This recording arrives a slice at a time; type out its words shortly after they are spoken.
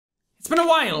been a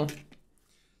while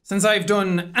since I've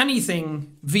done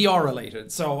anything VR related,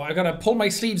 so I gotta pull my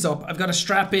sleeves up, I've gotta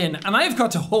strap in, and I've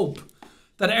got to hope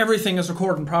that everything is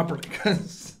recording properly,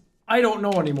 because I don't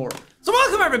know anymore. So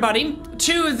welcome everybody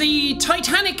to the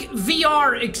Titanic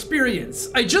VR experience.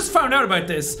 I just found out about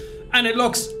this, and it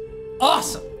looks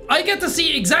awesome. I get to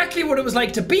see exactly what it was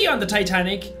like to be on the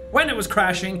Titanic when it was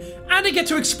crashing, and I get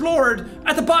to explore it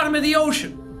at the bottom of the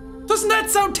ocean. Doesn't that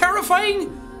sound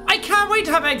terrifying? I can't wait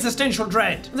to have existential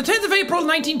dread. On the 10th of April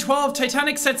 1912,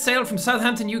 Titanic set sail from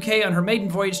Southampton, UK on her maiden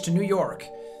voyage to New York.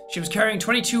 She was carrying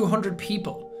 2,200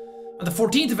 people. On the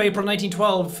 14th of April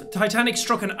 1912, Titanic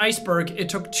struck an iceberg. It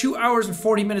took 2 hours and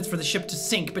 40 minutes for the ship to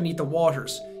sink beneath the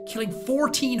waters, killing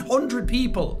 1,400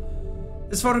 people.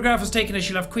 This photograph was taken as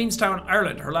she left Queenstown,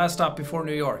 Ireland, her last stop before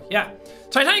New York. Yeah.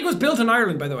 Titanic was built in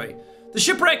Ireland, by the way. The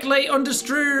shipwreck lay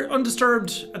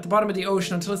undisturbed at the bottom of the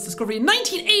ocean until its discovery in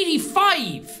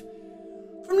 1985.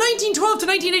 From 1912 to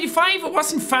 1985, it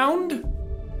wasn't found.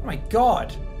 Oh my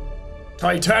god.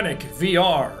 Titanic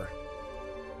VR.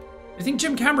 I think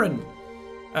Jim Cameron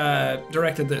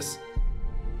directed this.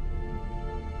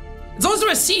 It's also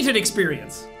a seated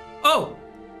experience. Oh.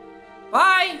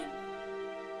 Bye.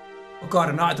 Oh god,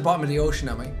 I'm not at the bottom of the ocean,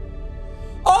 am I?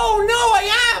 Oh no,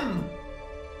 I am!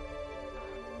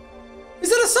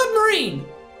 Is it a submarine?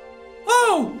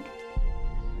 Oh!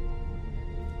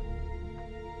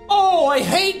 Oh, I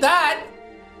hate that!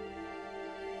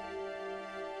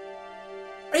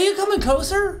 Are you coming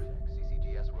closer?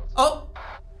 Oh.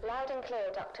 Loud and clear,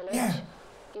 Dr. Lynch. Yeah.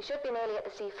 You should be nearly at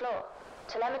the sea floor.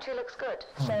 Telemetry looks good.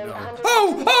 Oh, so no. 100.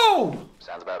 Oh!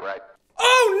 Sounds about right.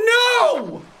 Oh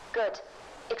no! Good.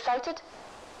 Excited?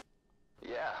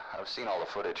 Yeah, I've seen all the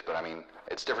footage, but I mean,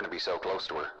 it's different to be so close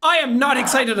to her. I am not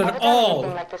excited Ever at done all.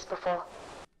 anything like this before?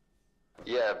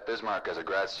 Yeah, Bismarck as a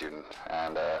grad student,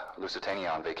 and Lusitania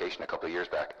on vacation a couple of years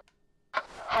back.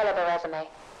 Hell of a resume.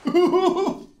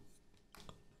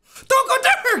 Don't go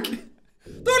dark!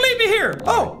 Don't leave me here!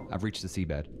 Oh! I've reached the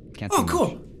seabed. Can't see Oh, much.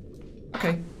 cool.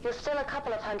 Okay. You're still a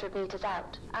couple of 100 meters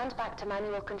out, and back to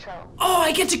manual control. Oh,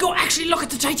 I get to go actually look at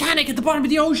the Titanic at the bottom of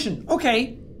the ocean.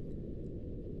 Okay.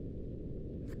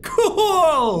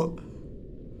 Cool!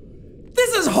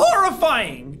 This is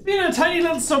horrifying! Being in a tiny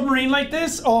little submarine like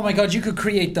this, oh my god, you could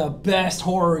create the best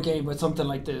horror game with something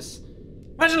like this.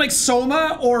 Imagine like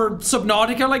Soma or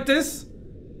Subnautica like this.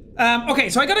 Okay,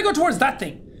 so I gotta go towards that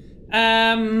thing.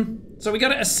 So we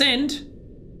gotta ascend.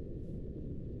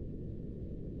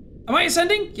 Am I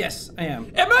ascending? Yes, I am.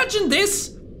 Imagine this,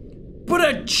 but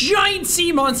a giant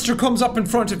sea monster comes up in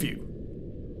front of you.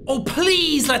 Oh,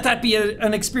 please let that be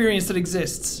an experience that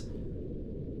exists.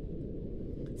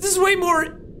 This is way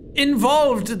more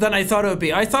involved than I thought it would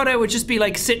be. I thought I would just be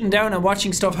like sitting down and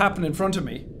watching stuff happen in front of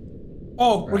me.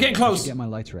 Oh, we're getting I close. should get my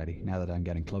lights ready now that I'm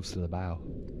getting close to the bow.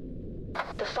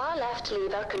 The far left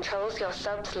lever controls your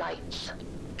sub's lights.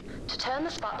 To turn the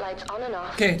spotlights on and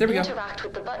off, Okay, there we go. interact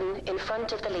with the button in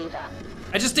front of the lever.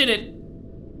 I just did it.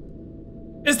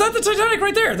 Is that the Titanic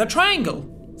right there? That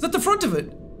triangle? Is that the front of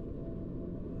it?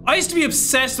 I used to be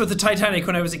obsessed with the Titanic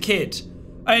when I was a kid.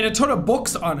 I had a ton of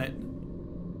books on it.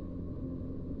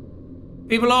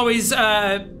 People always,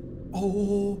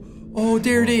 oh,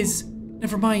 there it is.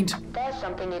 Never mind. There's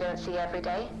something you don't see every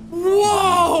day.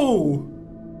 Whoa!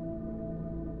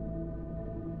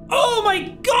 Oh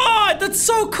my god, that's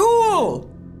so cool!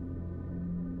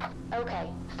 Okay,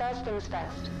 first things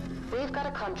first. We've got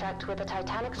a contract with the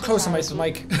Titanic Close to Society my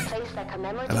mic. to place their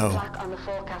commemorative plaque on the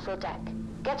forecastle deck.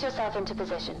 Get yourself into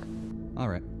position. All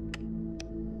right.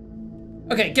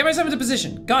 Okay, get myself into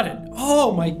position. Got it.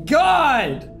 Oh my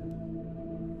god!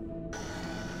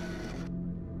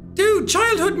 Dude,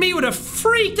 childhood me would have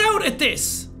freaked out at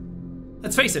this.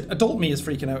 Let's face it, adult me is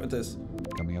freaking out at this.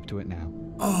 Coming up to it now.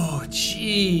 Oh,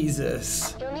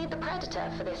 Jesus. You'll need the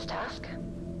Predator for this task.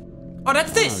 Oh,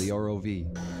 that's Ah, this. the ROV.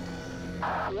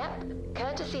 Yep,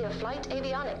 courtesy of Flight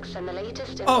Avionics and the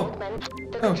latest in Oh. augment,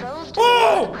 the Oh. controls to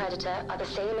Whoa! the Predator are the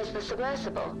same as the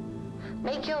submersible.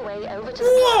 Make your way over to the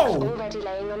Whoa! plaques already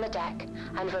laying on the deck,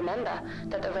 and remember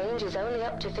that the range is only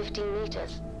up to 15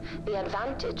 meters. The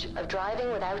advantage of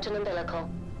driving without an umbilical.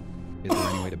 Is there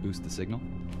any way to boost the signal?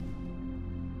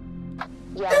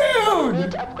 Yes, Dude! we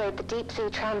need to upgrade the deep sea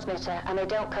transmitter, and they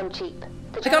don't come cheap.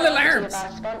 The They got little generosity arms.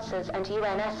 of our sponsors and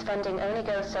UNS funding only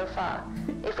goes so far.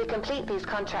 If we complete these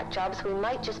contract jobs, we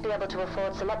might just be able to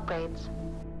afford some upgrades.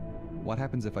 What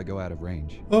happens if I go out of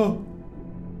range? Oh.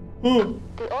 Oh.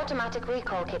 The automatic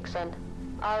recall kicks in.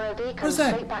 ROV comes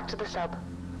that? straight back to the sub.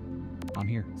 I'm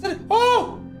here. Is that it?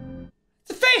 Oh!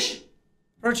 It's a fish!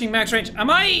 Approaching max range. Am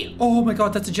I? Oh my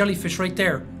god, that's a jellyfish right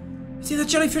there. See that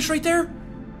jellyfish right there?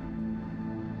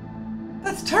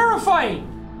 That's terrifying!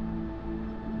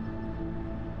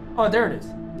 Oh, there it is.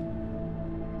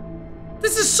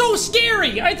 This is so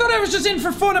scary! I thought I was just in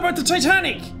for fun about the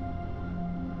Titanic!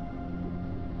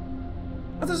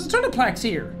 Oh, there's a ton of plaques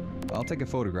here. I'll take a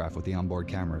photograph with the onboard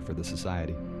camera for the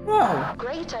society. Wow.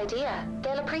 Great idea.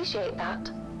 They'll appreciate that.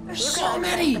 There's You so can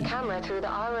many! access the camera through the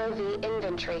ROV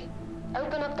inventory.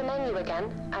 Open up the menu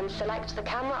again and select the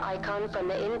camera icon from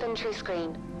the inventory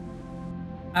screen.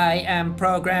 I am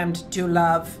programmed to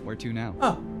love. Where to now?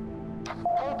 Oh,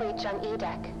 Hull breach on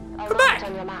E-deck. Come back!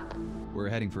 On your map. We're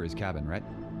heading for his cabin, right?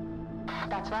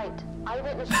 That's right.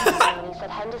 Eyewitness testimony said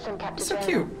Henderson kept his so radar.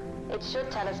 cute. It should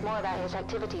tell us more about his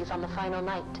activities on the final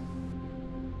night.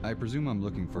 I presume I'm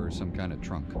looking for some kind of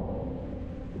trunk. Look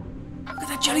at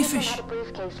that Henderson jellyfish. had a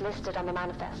briefcase listed on the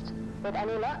manifest. With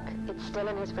any luck, it's still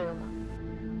in his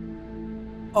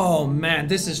room. Oh man,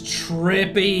 this is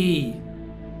trippy.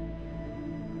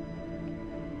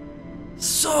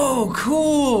 So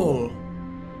cool.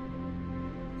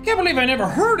 I can't believe I never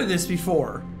heard of this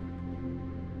before.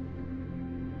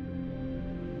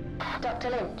 Dr.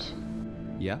 Lynch,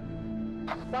 Yeah?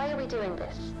 why are we doing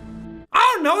this?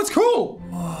 I don't know, it's cool.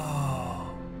 Whoa.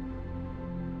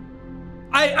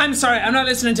 I'm sorry, I'm not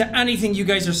listening to anything you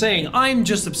guys are saying. I'm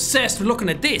just obsessed with looking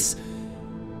at this.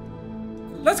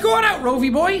 Let's go on out,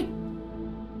 Rovey boy.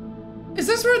 Is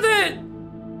this where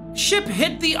the ship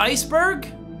hit the iceberg?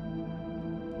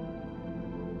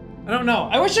 I don't know.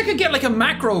 I wish I could get like a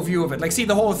macro view of it, like see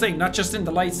the whole thing, not just in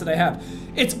the lights that I have.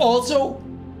 It's also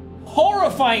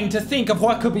horrifying to think of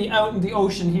what could be out in the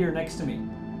ocean here next to me.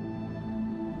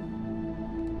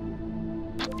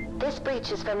 This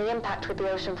breach is from the impact with the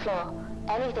ocean floor.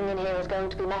 Anything in here is going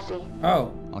to be messy.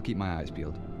 Oh. I'll keep my eyes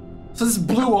peeled. So this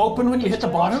blew open when you hit the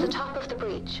Towards bottom? the top of the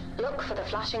breach, look for the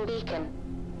flashing beacon.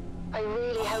 I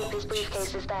really hope his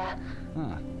briefcase is there.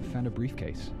 Ah, I found a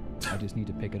briefcase. I just need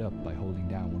to pick it up by holding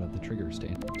down one of the triggers to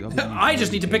I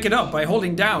just need to pick it up by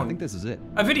holding I down think this is it.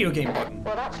 a video game button.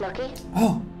 Well, that's lucky.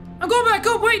 Oh, I'm going back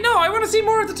up. Wait, no, I want to see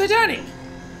more of the Titanic.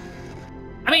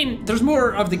 I mean, there's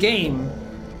more of the game,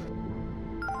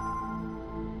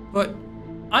 but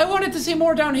I wanted to see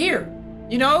more down here,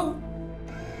 you know?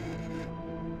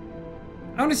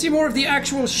 I want to see more of the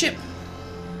actual ship.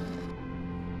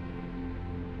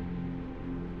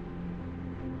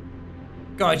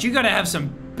 God, you gotta have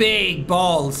some big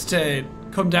balls to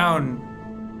come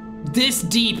down this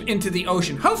deep into the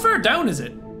ocean. How far down is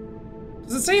it?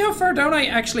 Does it say how far down I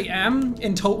actually am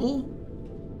in total?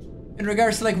 In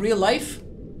regards to like real life?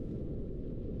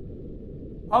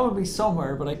 Probably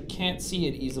somewhere, but I can't see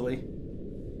it easily.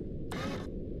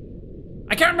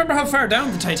 I can't remember how far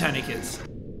down the Titanic is.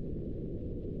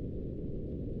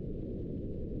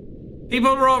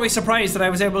 People were always surprised that I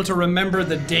was able to remember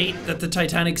the date that the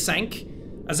Titanic sank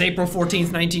as April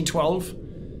 14th, 1912.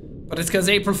 But it's because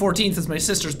April 14th is my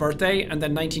sister's birthday, and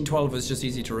then 1912 is just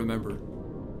easy to remember.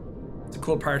 It's a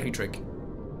cool party trick.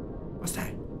 What's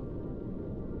that?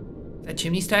 Is that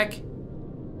chimney stack? Is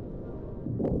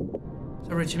that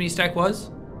where a chimney stack was?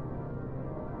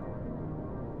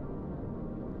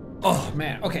 Oh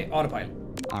man, okay, autopilot.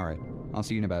 Alright, I'll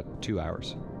see you in about 2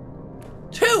 hours.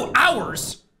 2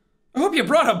 hours? I hope you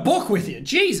brought a book with you,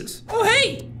 Jesus. Oh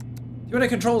hey! Do you want a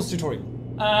controls tutorial?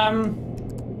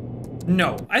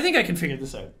 No, I think I can figure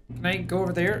this out. Can I go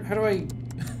over there? How do I?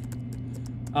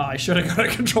 Oh, I should have got a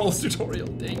controls tutorial,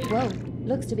 dang it. Whoa,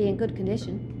 looks to be in good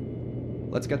condition.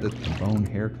 Let's get this bone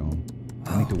hair comb.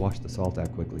 I need to wash the salt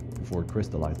out quickly before it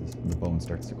crystallizes and the bone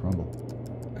starts to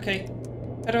crumble. Okay,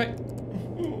 how do I?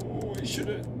 Oh,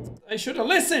 I should have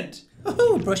listened.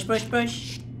 Oh, brush, brush,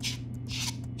 brush.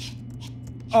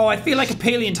 Oh, I feel like a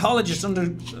paleontologist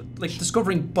under, like,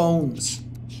 discovering bones.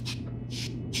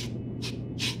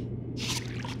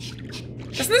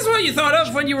 Isn't this what you thought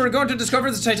of when you were going to discover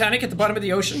the Titanic at the bottom of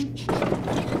the ocean?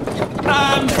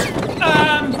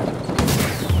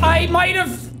 I might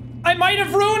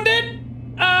have ruined it.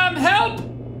 Help.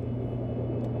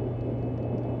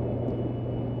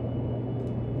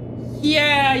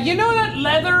 Yeah, you know that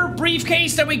leather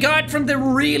briefcase that we got from the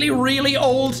really, really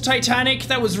old Titanic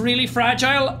that was really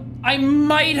fragile? I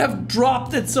might have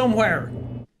dropped it somewhere.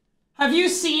 Have you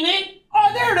seen it?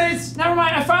 Oh, there it is. Never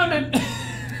mind, I found it.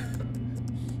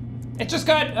 It just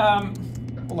got,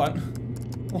 hold on.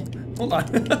 Hold on.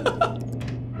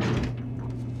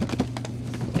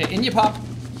 Okay, in you pop.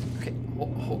 Okay,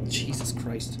 oh, Jesus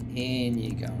Christ. In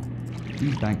you go.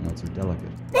 These banknotes are delicate.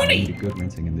 Money! I need a good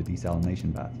rinsing in the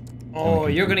desalination bath. Oh,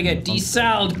 you're gonna get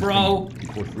desaled, bro.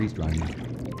 Before freeze drying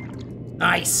them.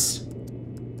 Nice.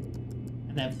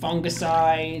 And then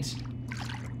fungicide.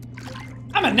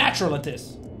 I'm a natural at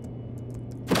this.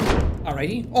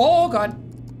 Alrighty. Oh god.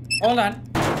 Hold on.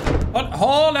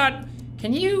 Hold on.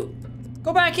 Can you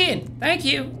go back in? Thank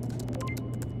you.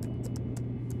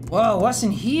 Whoa, what's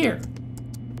in here?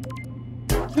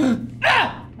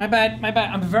 Ah! My bad, my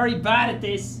bad. I'm very bad at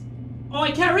this. Oh,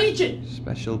 I can't reach it.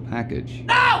 Special package.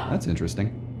 No! That's interesting.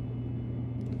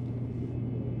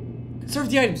 Conserve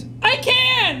the items. I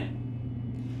can!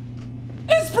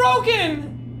 It's broken!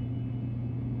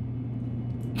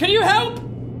 Can you help?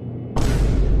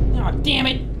 Oh, damn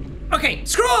it. Okay,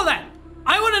 screw all that.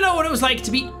 I want to know what it was like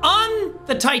to be on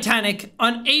the Titanic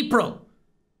on April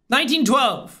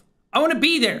 1912. I want to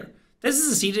be there. This is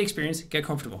a seated experience. Get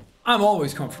comfortable. I'm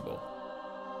always comfortable.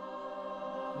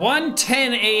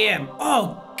 1:10 a.m.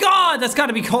 Oh god, that's got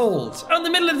to be cold. Out in the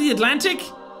middle of the Atlantic?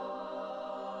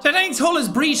 Titanic's hull is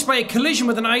breached by a collision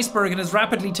with an iceberg and is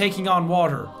rapidly taking on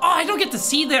water. Oh, I don't get to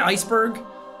see the iceberg.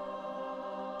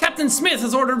 Captain Smith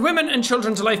has ordered women and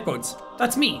children to lifeboats.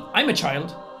 That's me. I'm a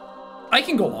child. I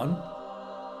can go on.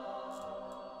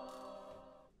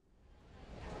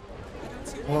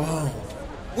 Whoa.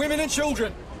 Women and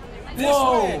children.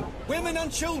 Whoa. Women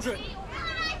and children.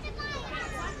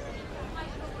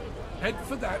 Head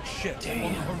for that ship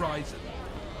on the horizon.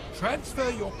 Transfer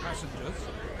your passengers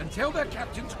and tell their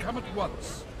captain to come at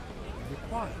once. We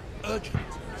require urgent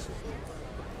assistance.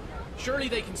 Surely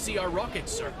they can see our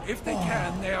rockets, sir. If they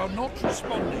can, they are not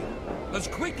responding. As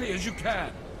quickly as you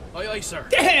can. Aye, aye, sir.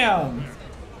 Damn!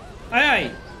 Aye,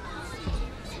 aye.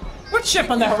 What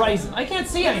ship on the horizon? I can't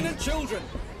see Women any. and children.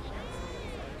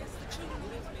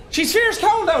 She's fierce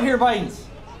cold out here, boys.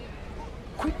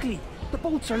 Quickly, the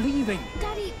boats are leaving.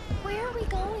 Daddy, where are we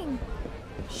going?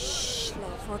 Shh,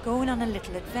 love, we're going on a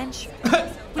little adventure.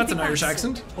 That's an Irish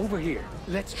accent. Over here.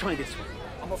 Let's try this one.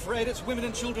 I'm afraid it's women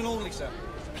and children only, sir.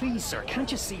 Please, sir,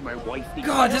 can't you see my wife?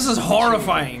 God, this is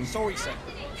horrifying. Sorry, sir.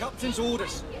 Captain's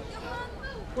orders.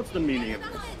 What's the meaning of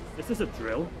this? Is this a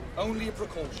drill? Only a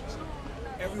precaution, sir.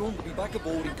 Everyone will be back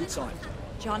aboard in good time.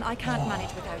 John, I can't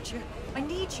manage without you. I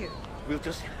need you. We'll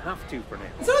just have to for now.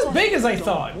 It's not as big as I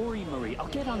thought. Don't worry, Marie. I'll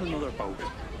get on another boat.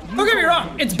 Don't get me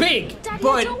wrong, it's big, Daddy, but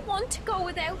I don't want to go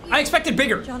without you. I expected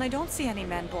bigger. John, I don't see any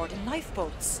men boarding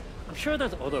lifeboats. I'm sure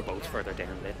there's other boats further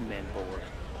down letting men board.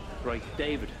 Right,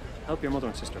 David, help your mother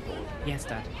and sister board. Yes,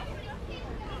 Dad.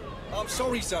 I'm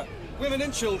sorry, sir. Women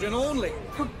and children only.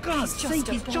 For God's sake,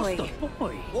 he's just a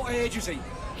boy. What age is he?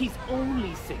 He's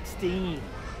only 16.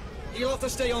 He'll have to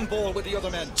stay on board with the other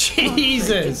men. Do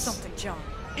Jesus. something, John.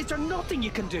 Is there nothing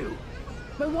you can do?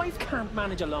 My wife can't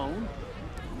manage alone.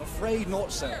 I'm afraid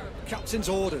not, sir. Captain's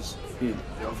orders. Hey,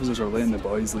 the officers are letting the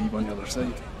boys leave on the other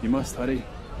side. You must hurry.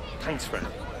 Thanks, friend.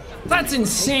 That's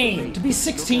insane. To be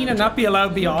 16 and not be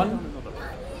allowed beyond.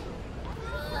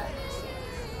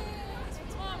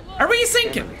 Are we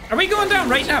sinking? Are we going down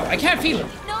right now? I can't feel it.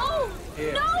 No!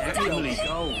 Here, No, Daddy, Emily,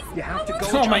 go. please! You have to go.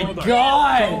 Oh my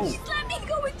God. Just let me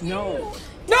go with you! No.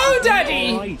 No,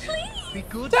 Daddy! Right. Please! Be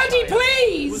good, Daddy, child.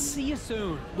 please! We'll see you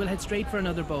soon. We'll head straight for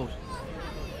another boat.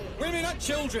 Women and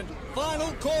children.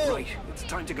 Final call. Right, it's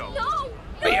time to go. No!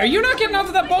 Wait, are you not getting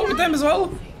onto that boat with them as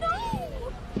well? No!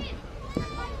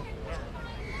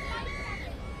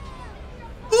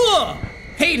 Ugh!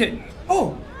 Hate it.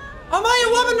 Oh, am I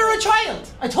a woman or a child?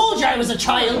 I told you I was a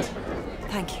child.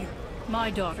 Thank you. My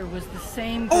daughter was the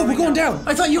same. Oh, we're going down.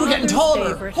 I thought you were getting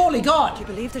taller. Holy Do God. you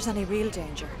believe there's any real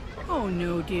danger? Oh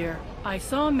no, dear. I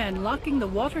saw men locking the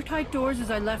watertight doors as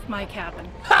I left my cabin.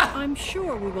 Ha! I'm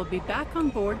sure we will be back on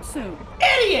board soon.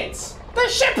 Idiots! The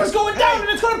ship is going down and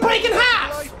it's going to break in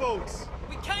half. Lifeboats!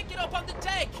 We can't get up on the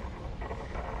deck!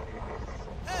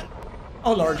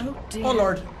 Oh Lord. Oh, dear. Oh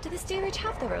Lord. Do the steerage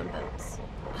have their own boats?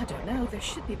 I don't know. There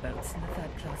should be boats in the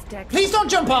third-class deck. Please don't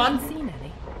jump on. Seen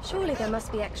any? Surely there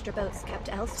must be extra boats kept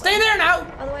elsewhere. Stay there now.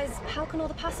 Otherwise, how can all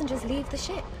the passengers leave the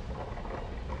ship?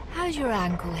 How's your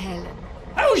ankle, Helen?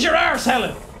 How's your arse,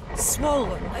 Helen?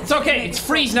 Swollen. It's okay. It's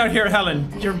freezing out here, Helen.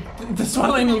 The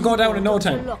swelling will go down in no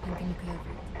time. Look, and can you cover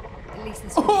it? At least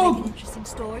this Oh. will make an interesting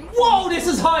story. Whoa, this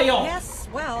is high up. Yes,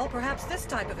 well, perhaps this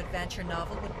type of adventure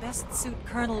novel would best suit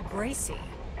Colonel Gracie.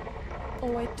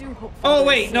 Oh, I do hope. Oh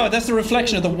wait, no, that's the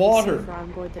reflection of the water. Safer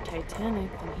on board the Titanic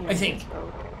than here I on think. this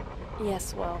boat.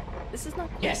 Yes, well, this is not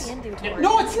quite Yes. the ending to our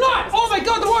No, it's not. Oh my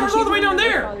God, the water's all the way down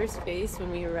there. Father's face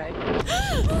when we arrived.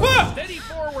 Ah! Steady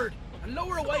forward and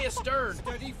lower away astern.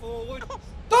 Steady forward.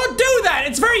 Don't do that.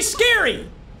 It's very scary.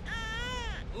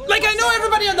 Like I know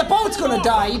everybody on the boat's gonna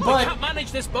die, I but can't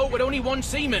manage this boat with only one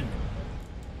seaman.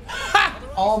 ha!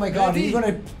 Oh my God, are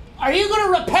you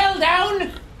gonna rappel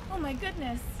down? Oh my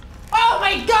goodness. Oh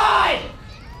my God!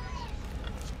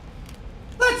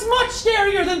 That's much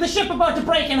scarier than the ship about to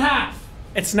break in half.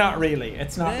 It's not really.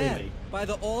 It's not really. By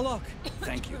the oarlock.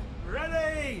 Thank you.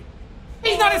 Ready!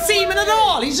 He's not a seaman at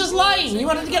all. He's just lying. He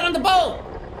wanted to get on the boat.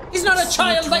 He's not a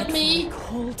child like me.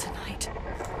 Cold tonight.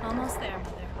 Almost there,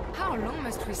 Mother. How long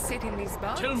must we sit in these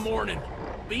boats? Till morning.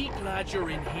 Be glad you're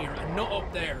in here and not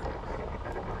up there.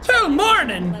 Till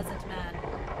morning. Pleasant man.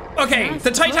 Okay,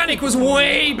 the Titanic was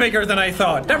way bigger than I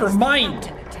thought. Never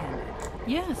mind.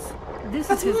 Yes. This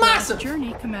That's is his massive. last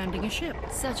journey commanding a ship.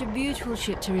 Such a beautiful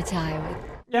ship to retire with.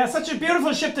 Yeah, such a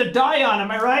beautiful ship to die on,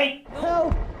 am I right?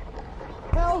 Help!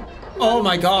 Help! Oh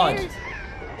my god.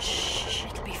 Shh,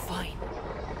 it'll be fine.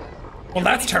 Well,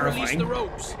 that's Release terrifying. the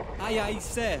ropes. Aye,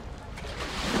 sir.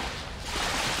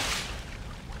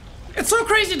 It's so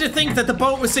crazy to think that the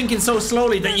boat was sinking so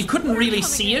slowly that you couldn't really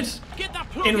see it Get that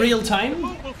plug in real time. The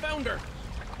boat will founder.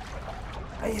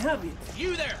 I have it.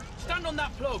 You there. Stand on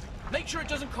that plug. Make sure it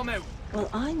doesn't come out. Well,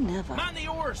 I never. Man the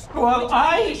oars. Well,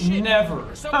 I Shit.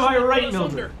 never. So Am I should we right, pull us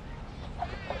Mildred? under?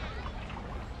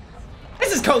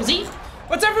 This is cozy.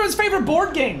 What's everyone's favorite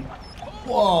board game?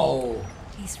 Whoa.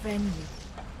 He's friendly.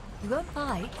 You won't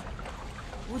fight.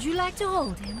 Would you like to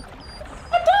hold him?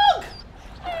 A dog!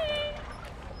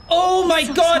 Oh my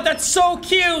god, that's so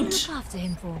cute! Look after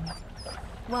him for me.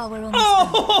 While we're on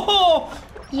Oh!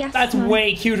 Yes, That's Mum.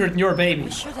 way cuter than your baby.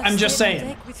 I'm just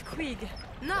saying. With Krieg.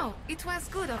 No, it was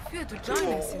good of you to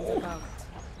join us in the boat.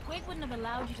 Quake wouldn't have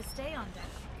allowed you to stay on deck.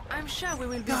 I'm sure we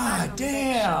will be God back on deck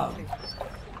damn. shortly.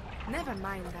 Never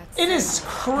mind that. It is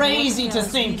crazy to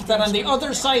think that on the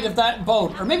other side of that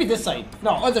boat, or maybe this side,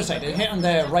 no, other side, it hit on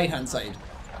the right-hand side.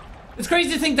 It's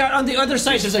crazy to think that on the other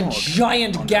side there's a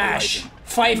giant gash,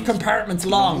 5 compartments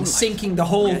long, sinking the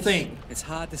whole thing. It's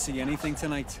hard to see anything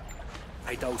tonight.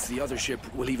 I doubt the other ship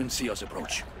will even see us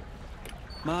approach.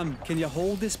 Ma'am, can you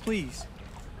hold this, please?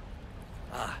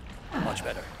 Ah, much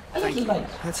better. Thank you.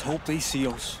 Let's hope they see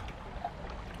us.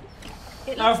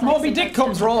 Now, if Moby Dick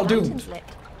comes, we're all doomed.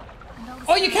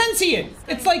 Oh, you can see it!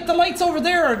 It's like the lights over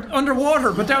there are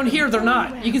underwater, but down here they're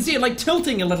not. You can see it like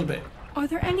tilting a little bit. Are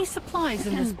there any supplies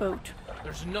in this boat?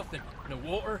 There's nothing. No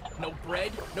water, no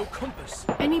bread, no compass.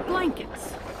 Any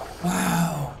blankets?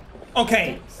 Wow.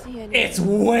 Okay, it's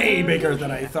way bigger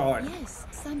than I thought.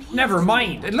 Never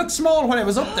mind, it looked small when I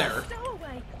was up there.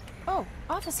 Oh,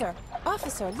 officer,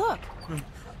 look.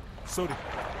 Sorry,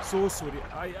 so sorry.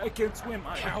 I can't swim.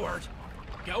 Coward!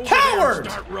 Get over Coward! there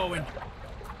and start rowing.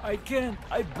 I can't.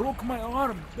 I broke my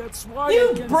arm. That's why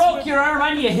You I can't broke swim. your arm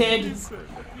and you hid.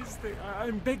 Please,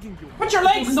 I'm begging you. Put your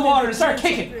legs in the water and start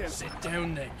kicking. Sit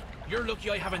down then. You're lucky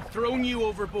I haven't thrown you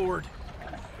overboard.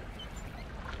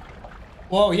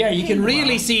 Whoa, yeah, you can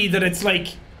really see that it's like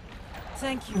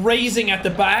Thank you. raising at the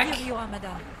back. Here you are,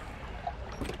 madame.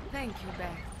 Thank you,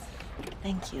 Beth.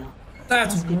 Thank you.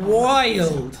 That's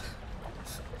wild.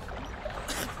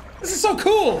 This is so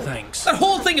cool. Thanks. That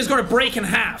whole thing is going to break in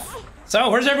half. So,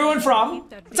 where's everyone from?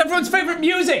 What's everyone's favorite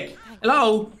music?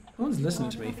 Hello? No one's listening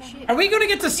to me. Are we going to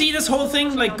get to see this whole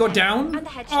thing, like, go down?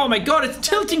 Oh my god, it's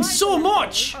tilting so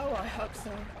much. Oh, I hope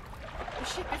so. The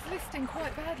ship is listing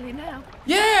quite badly now.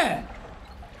 Yeah.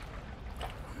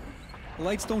 The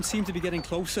lights don't seem to be getting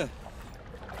closer.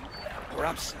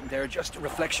 Perhaps they're just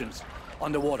reflections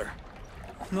on the water.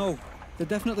 No, they're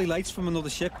definitely lights from another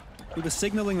ship. We were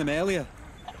signaling them earlier.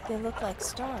 They look like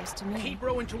stars to me. Keep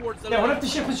rowing towards the Yeah, what light. if the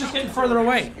ship is just getting further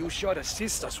away? You should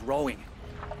assist us rowing.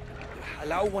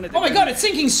 Allow one of the Oh my god, it's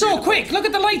sinking so quick! Look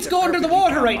at the lights go under the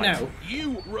water right now!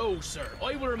 You row, sir.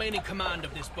 I will remain in command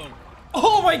of this boat.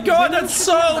 Oh my god, that's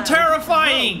so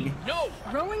terrifying! No!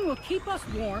 Rowing will keep us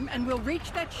warm and we'll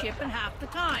reach that ship in half the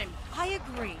time. I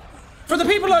agree. For the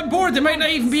people on board, they might not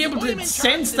even be able to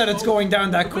sense that it's going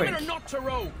down that quick. Women are not to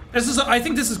row. This is, I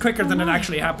think this is quicker than it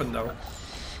actually happened, though.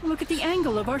 Look at the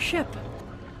angle of our ship.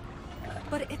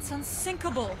 But it's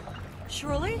unsinkable.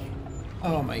 Surely?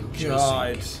 Oh my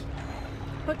god.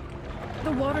 But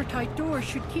the watertight doors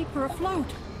should keep her afloat.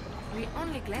 We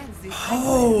only glanced this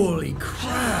Holy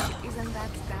crap. Isn't that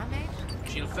damage?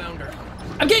 She'll founder.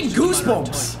 I'm getting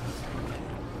goosebumps.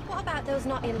 What about those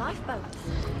naughty lifeboats?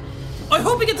 I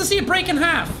hope we get to see it break in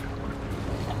half.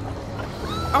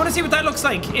 I want to see what that looks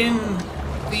like in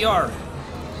VR.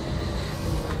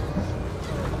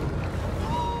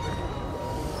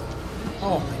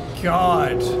 Oh my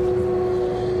god.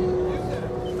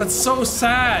 That's so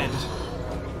sad.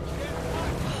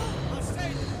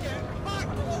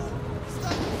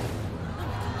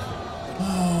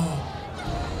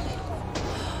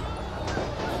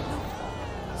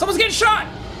 Someone's getting shot!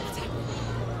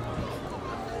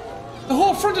 The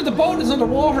whole front of the boat is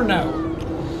underwater now.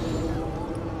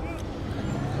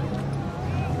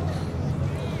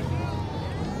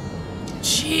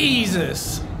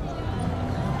 Jesus.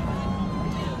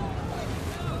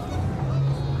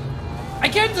 I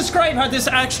can't describe how this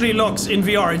actually looks in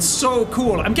VR. It's so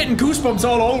cool. I'm getting goosebumps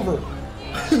all over.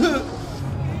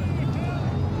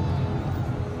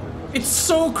 It's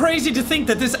so crazy to think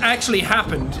that this actually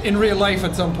happened in real life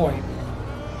at some point.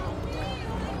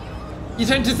 You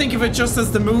tend to think of it just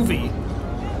as the movie.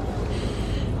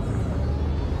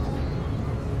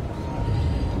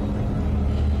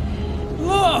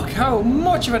 Look how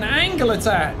much of an angle it's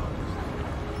at.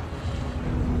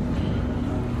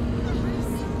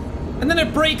 And then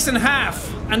it breaks in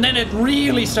half, and then it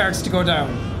really starts to go down.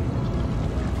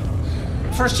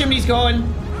 First chimney's going.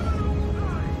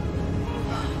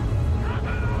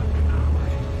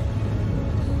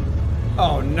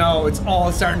 Oh no, it's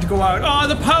all starting to go out. Oh,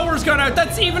 the power's gone out.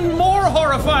 That's even more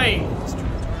horrifying.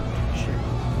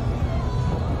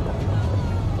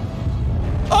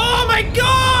 Oh my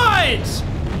god!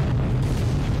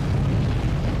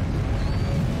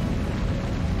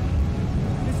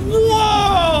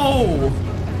 Whoa!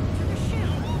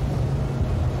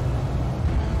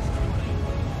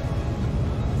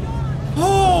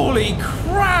 Holy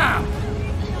crap!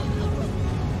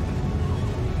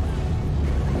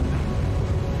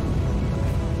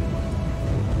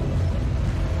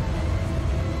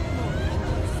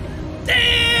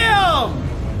 Damn!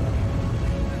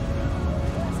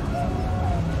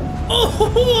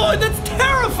 Oh, that's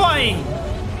terrifying!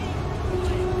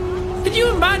 Could you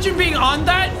imagine being on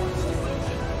that?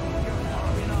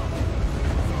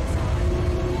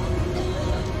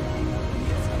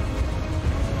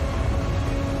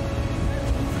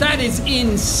 That is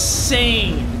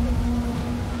insane.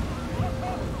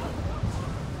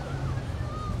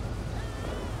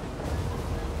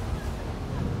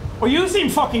 Well, you seem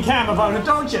fucking calm about it,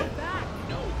 don't you?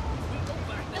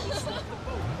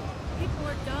 People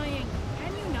are dying.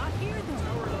 Can you not hear them?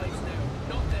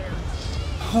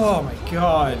 Oh my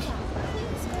god.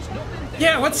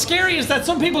 Yeah, what's scary is that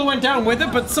some people went down with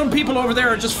it, but some people over there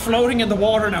are just floating in the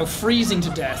water now, freezing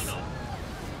to death.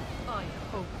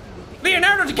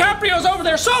 Leonardo DiCaprio's over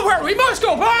there somewhere! We must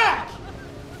go back!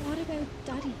 What about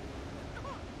Daddy?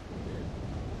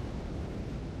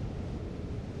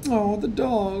 Oh, the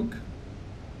dog.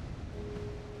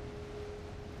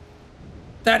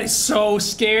 That is so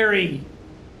scary.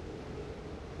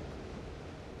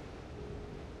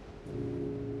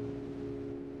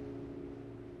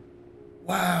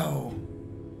 Wow.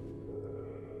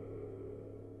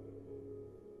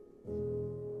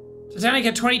 Titanic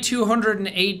had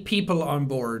 2,208 people on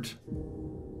board.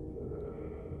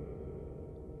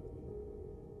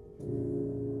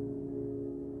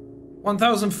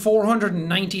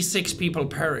 $1,496 people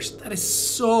perished. That is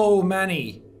so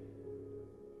many.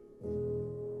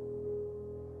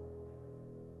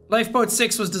 Lifeboat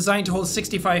 6 was designed to hold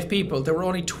 65 people. There were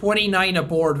only 29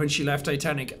 aboard when she left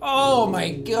Titanic. Oh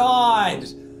my god!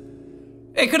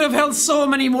 It could have held so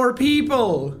many more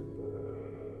people!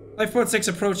 Lifeboat 6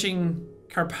 approaching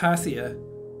Carpathia.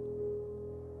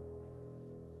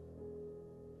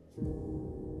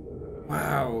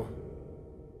 Wow.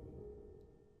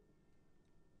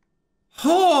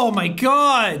 Oh my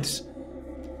god!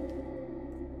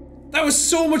 That was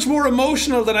so much more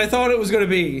emotional than I thought it was gonna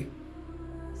be.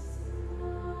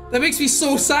 That makes me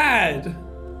so sad.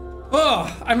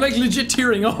 Oh, I'm like legit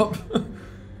tearing up.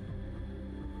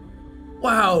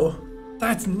 Wow,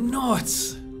 that's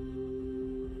nuts.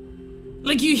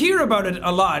 Like, you hear about it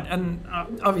a lot, and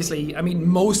obviously, I mean,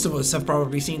 most of us have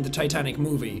probably seen the Titanic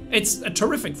movie. It's a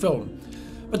terrific film,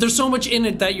 but there's so much in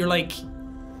it that you're like,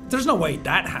 there's no way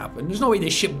that happened. There's no way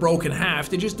the ship broke in half.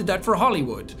 They just did that for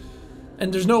Hollywood.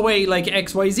 And there's no way like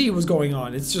XYZ was going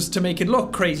on. It's just to make it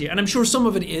look crazy. And I'm sure some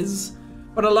of it is,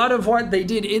 but a lot of what they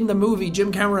did in the movie,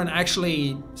 Jim Cameron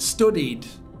actually studied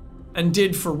and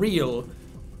did for real.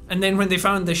 And then when they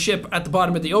found the ship at the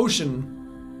bottom of the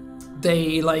ocean,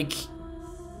 they like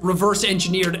reverse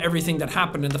engineered everything that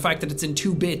happened, and the fact that it's in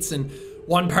 2 bits and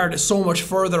one part is so much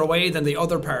further away than the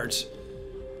other part.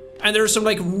 And there's some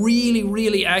like really,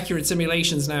 really accurate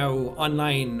simulations now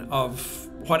online of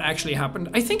what actually happened.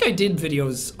 I think I did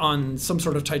videos on some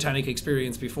sort of Titanic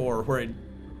experience before where it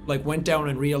like went down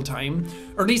in real time,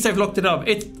 or at least I've looked it up.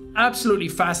 It's absolutely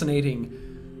fascinating,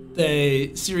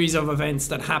 the series of events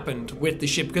that happened with the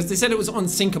ship, because they said it was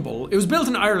unsinkable. It was built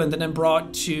in Ireland and then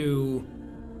brought to...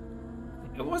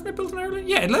 Wasn't it built in Ireland?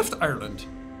 Yeah, it left Ireland.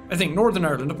 I think Northern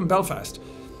Ireland, up in Belfast.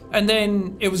 And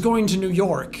then it was going to New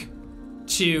York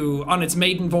on its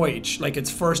maiden voyage, like its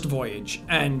first voyage.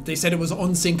 And they said it was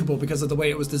unsinkable because of the way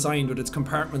it was designed with its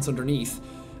compartments underneath.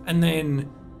 And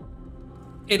then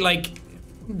it like,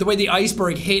 the way the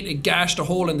iceberg hit, it gashed a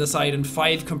hole in the side and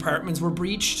 5 compartments were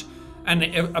breached. And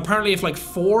apparently if like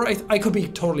 4, I could be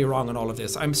totally wrong on all of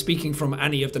this. I'm speaking from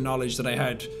any of the knowledge that I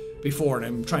had before, and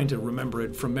I'm trying to remember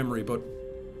it from memory, but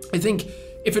I think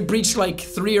if it breached like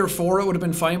 3 or 4, it would have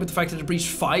been fine, but the fact that it breached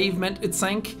 5 meant it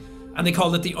sank, and they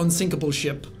called it the unsinkable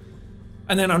ship.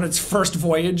 And then on its first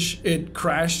voyage, it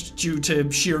crashed due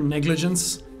to sheer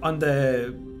negligence on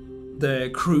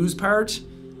the cruise part.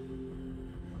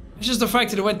 It's just the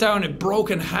fact that it went down, it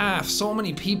broke in half, so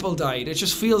many people died. It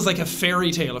just feels like a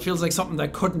fairy tale. It feels like something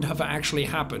that couldn't have actually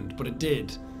happened, but it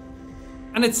did.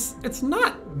 And it's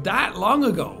not that long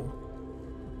ago.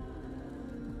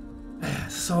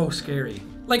 So scary.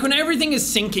 Like when everything is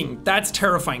sinking, that's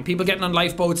terrifying. People getting on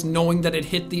lifeboats knowing that it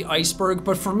hit the iceberg.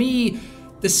 But for me,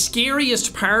 the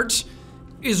scariest part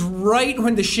is right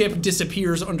when the ship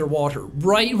disappears underwater,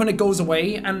 right when it goes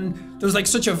away, and there's like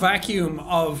such a vacuum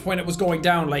of when it was going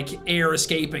down, like air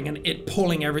escaping and it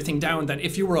pulling everything down, that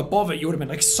if you were above it, you would have been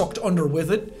like sucked under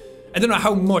with it. I don't know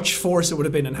how much force it would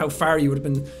have been and how far you would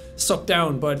have been sucked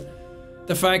down, but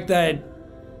the fact that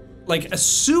like as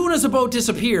soon as a boat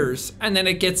disappears and then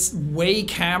it gets way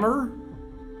calmer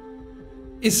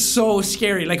is so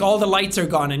scary. Like all the lights are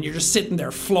gone and you're just sitting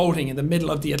there floating in the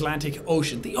middle of the Atlantic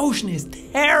Ocean. The ocean is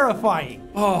terrifying.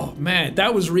 Oh man,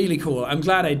 that was really cool. I'm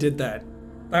glad I did that.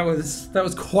 That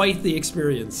was quite the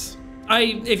experience.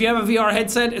 If you have a VR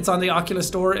headset, it's on the Oculus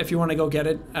store if you want to go get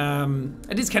it.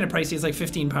 It is kind of pricey, it's like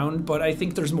 £15, but I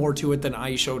think there's more to it than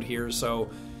I showed here, so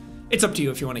it's up to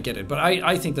you if you want to get it. But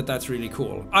I think that that's really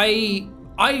cool.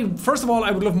 First of all,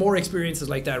 I would love more experiences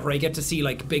like that where I get to see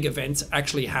like big events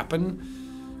actually happen.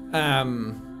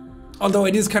 Although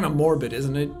it is kind of morbid,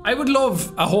 isn't it? I would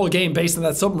love a whole game based on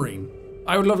that submarine.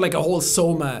 I would love like a whole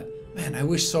Soma. Man, I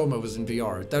wish Soma was in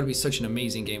VR. That would be such an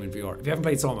amazing game in VR. If you haven't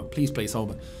played Soma, please play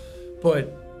Soma.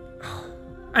 But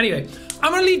anyway,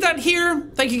 I'm gonna leave that here.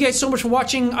 Thank you guys so much for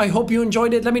watching. I hope you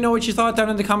enjoyed it. Let me know what you thought down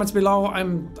in the comments below.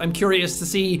 I'm curious to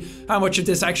see how much of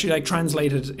this actually like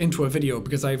translated into a video,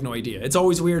 because I have no idea. It's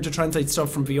always weird to translate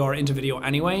stuff from VR into video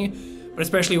anyway, but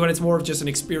especially when it's more of just an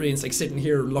experience, like sitting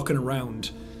here looking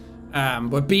around.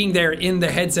 But being there in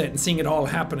the headset and seeing it all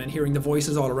happen and hearing the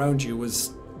voices all around you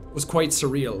was quite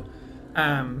surreal.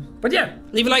 But yeah,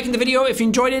 leave a like in the video if you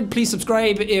enjoyed it. Please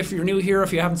subscribe if you're new here.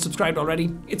 If you haven't subscribed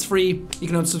already, it's free. You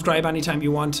can unsubscribe anytime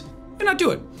you want and not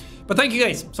do it. But thank you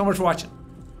guys so much for watching.